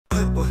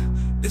What?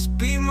 It's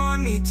be my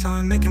me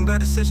time, making bad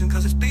decisions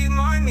cause it's be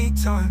my me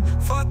time.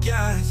 Fuck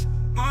yeah, it's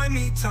my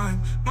me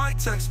time. Might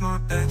text my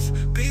ex,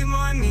 be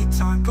my me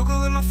time.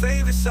 Googling my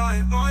favorite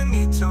site, my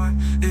me time.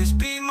 It's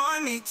be my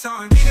me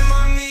time. Eating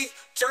my meat,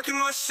 jerking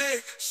my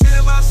shit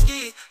about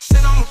skeet.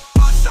 Shit, I'm a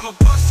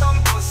bust,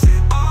 I'm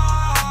busted.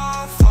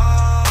 Oh, fuck,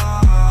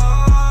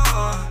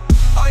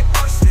 I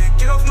busted,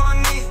 get off my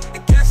knee. I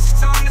guess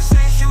it's time to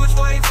say she was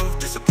wave of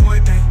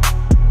disappointment.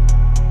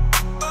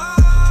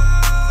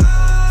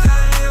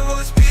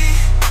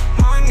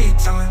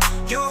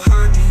 You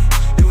heard me,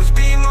 it was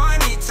be my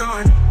me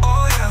time.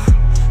 Oh yeah,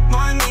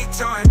 my me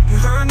time. You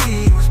heard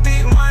me, it was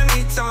be my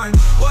me time.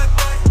 What?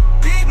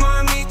 Be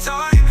my me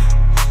time.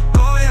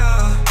 Oh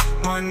yeah,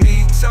 my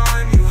me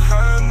time. You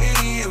heard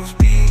me, it was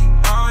be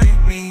my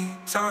me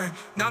time.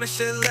 Now the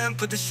shit limp,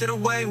 put the shit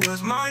away,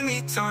 was my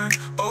me time.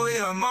 Oh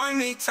yeah, my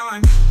me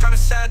time. Kinda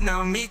sad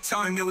now, me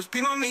time. It was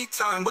be my me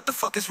time. What the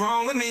fuck is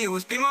wrong with me? It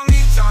was be my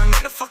me time.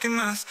 Made a fucking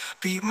mess.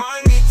 Be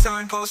my me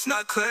time. Post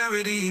not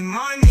clarity.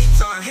 My me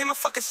time. Hate my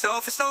fucking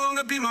self. It's no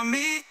longer be my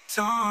me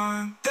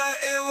time. That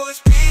it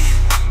was be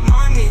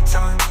my me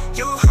time.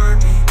 You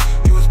heard me.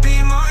 It was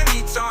be my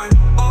me time.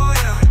 Oh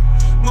yeah,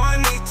 my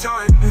me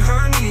time. You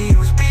heard me. It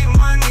was be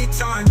my me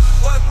time.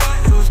 What?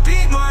 It was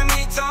be my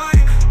me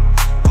time.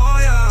 Oh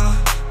yeah,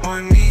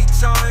 my me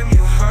time.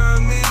 You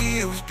heard me.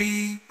 It was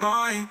be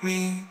my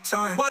me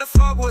time. What the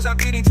fuck was I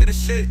beating to the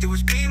shit? It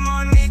was be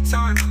my me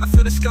time. I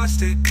feel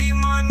disgusted. Be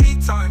my me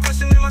time.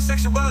 Questioning my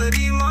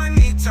sexuality. My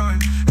me time.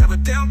 Have a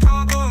damn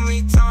problem.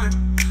 Me time.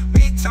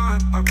 Me time.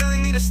 I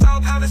really need to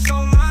stop having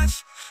so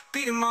much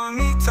beating my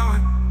me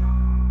time.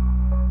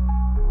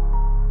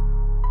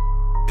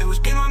 It was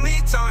be my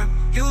me time.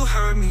 You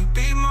heard me,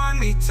 be my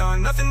me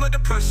time. Nothing but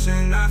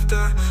depression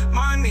after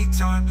my me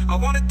time. I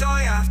wanna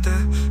die after,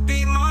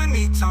 be my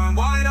me time.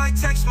 Why'd I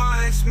text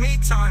my ex me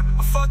time?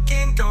 A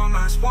fucking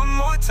dumbass, one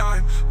more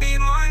time. Be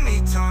my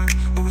me time.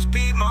 It was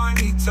be my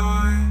me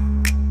time.